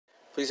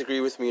Please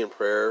agree with me in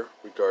prayer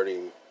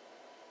regarding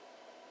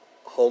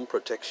home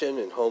protection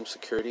and home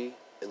security.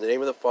 In the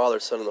name of the Father,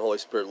 Son, and the Holy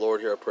Spirit,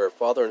 Lord, hear our prayer.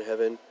 Father in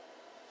heaven,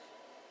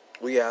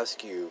 we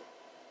ask you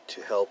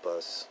to help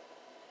us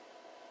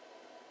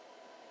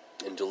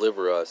and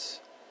deliver us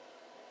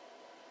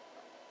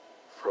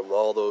from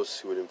all those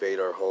who would invade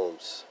our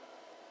homes.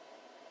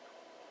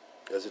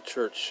 As a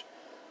church,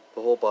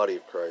 the whole body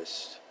of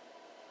Christ.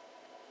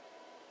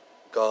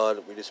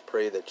 God, we just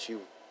pray that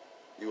you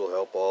will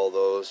help all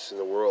those in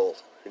the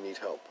world who need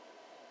help.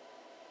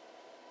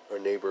 Our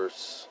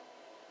neighbors,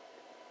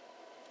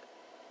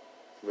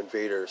 from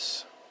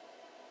invaders.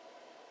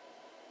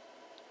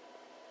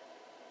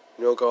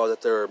 You know, God,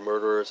 that there are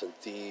murderers and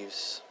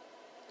thieves,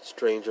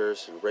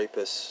 strangers and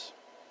rapists,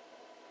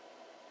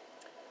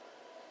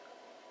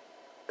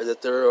 and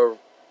that there are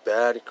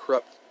bad,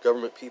 corrupt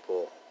government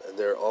people, and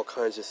there are all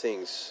kinds of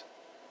things,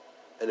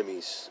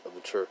 enemies of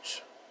the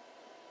church.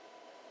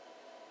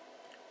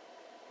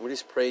 We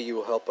just pray you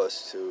will help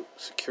us to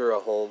secure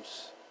our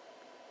homes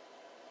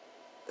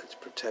and to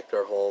protect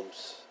our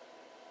homes.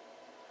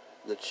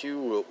 And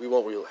that we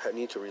won't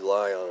need to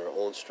rely on our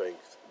own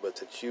strength, but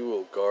that you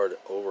will guard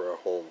over our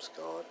homes,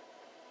 God,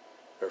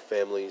 our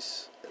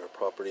families, and our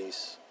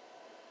properties.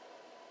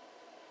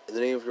 In the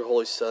name of your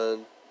Holy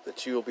Son,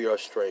 that you will be our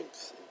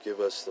strength and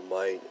give us the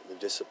might, the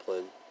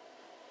discipline,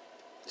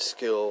 the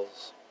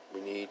skills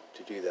we need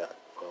to do that,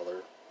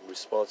 Father, and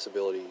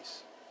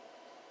responsibilities.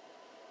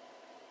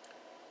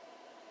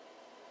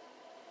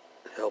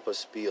 Help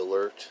us be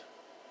alert.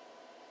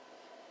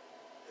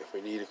 If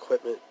we need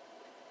equipment,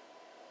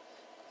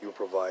 you will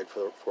provide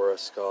for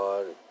us,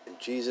 God. In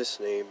Jesus'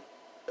 name,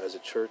 as a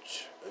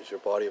church, as your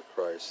body of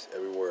Christ,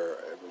 everywhere,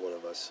 every one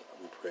of us,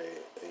 we pray.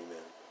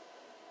 Amen.